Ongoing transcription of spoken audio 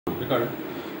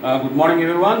Good morning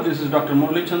everyone, this is Dr.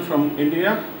 Murali Chand from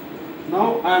India.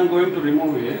 Now I am going to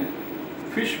remove a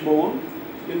fish bone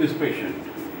in this patient.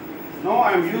 Now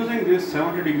I am using this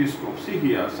 70-degree scope. See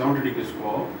here, 70-degree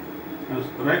scope,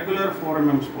 regular 4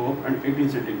 mm scope and 18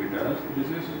 centimeters. This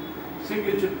is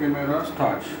single chip camera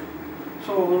starch.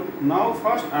 So now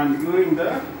first I am viewing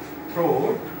the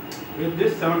throat with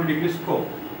this 70-degree scope.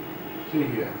 See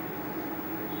here.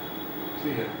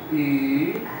 See here.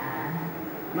 E.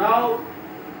 Now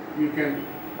you can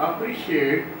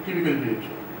appreciate typical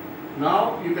picture.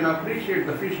 Now you can appreciate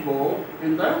the fish bone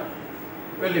in the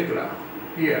pellicula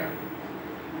here.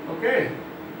 Okay.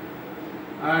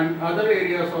 And other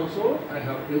areas also I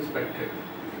have inspected.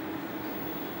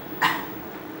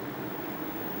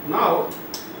 Now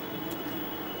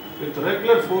with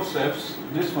regular forceps,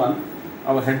 this one,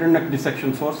 our head and neck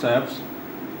dissection forceps,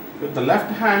 with the left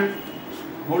hand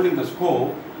holding the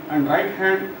scope and right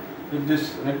hand with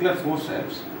this regular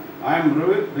forceps, I am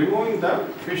removing the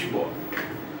fish bone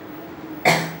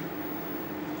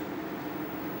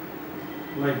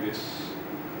like this,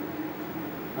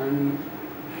 and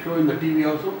showing the TV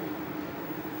also.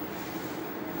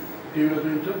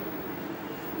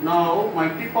 Now my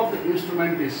tip of the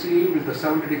instrument is seen with the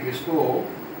 70-degree scope,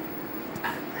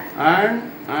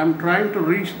 and I am trying to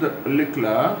reach the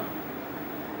pellicula.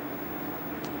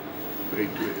 Wait.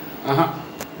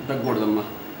 Taggodamma.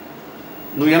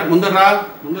 Mundara.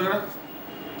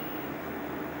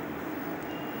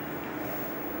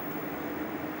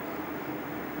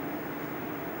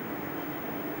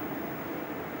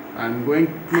 I am going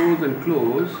close and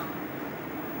close.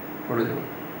 What is it?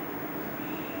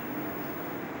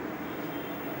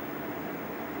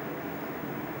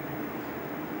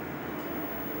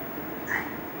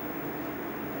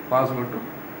 Pass.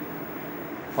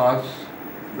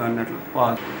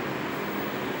 Pass.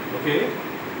 Okay.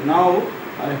 Now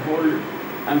I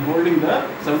am holding the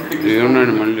 70-degree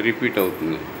scope. Repeat out.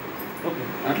 Okay.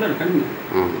 Continue.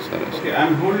 Okay. I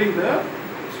am holding the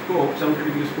scope,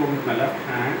 70-degree scope with my left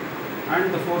hand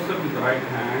and the forceps with the right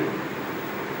hand.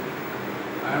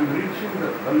 I am reaching the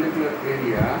pellicular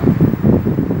area,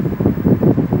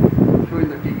 showing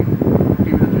the TV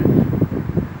the twitch,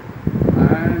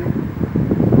 and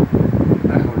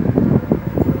I hold it.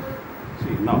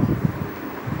 See now.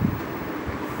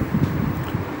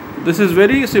 This is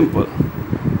very simple.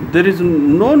 There is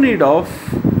no need of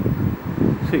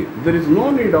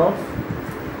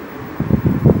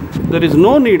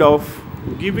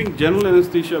giving general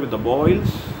anesthesia with the boils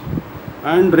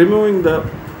and removing the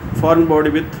foreign body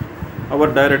with our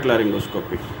direct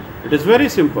laryngoscopy. It is very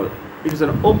simple. It is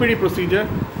an OPD procedure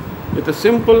with a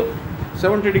simple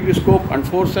 70-degree scope and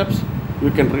forceps.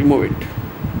 We can remove it.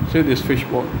 See this fish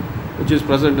bone which is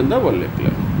present in the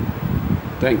pellicula.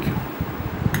 Thank you.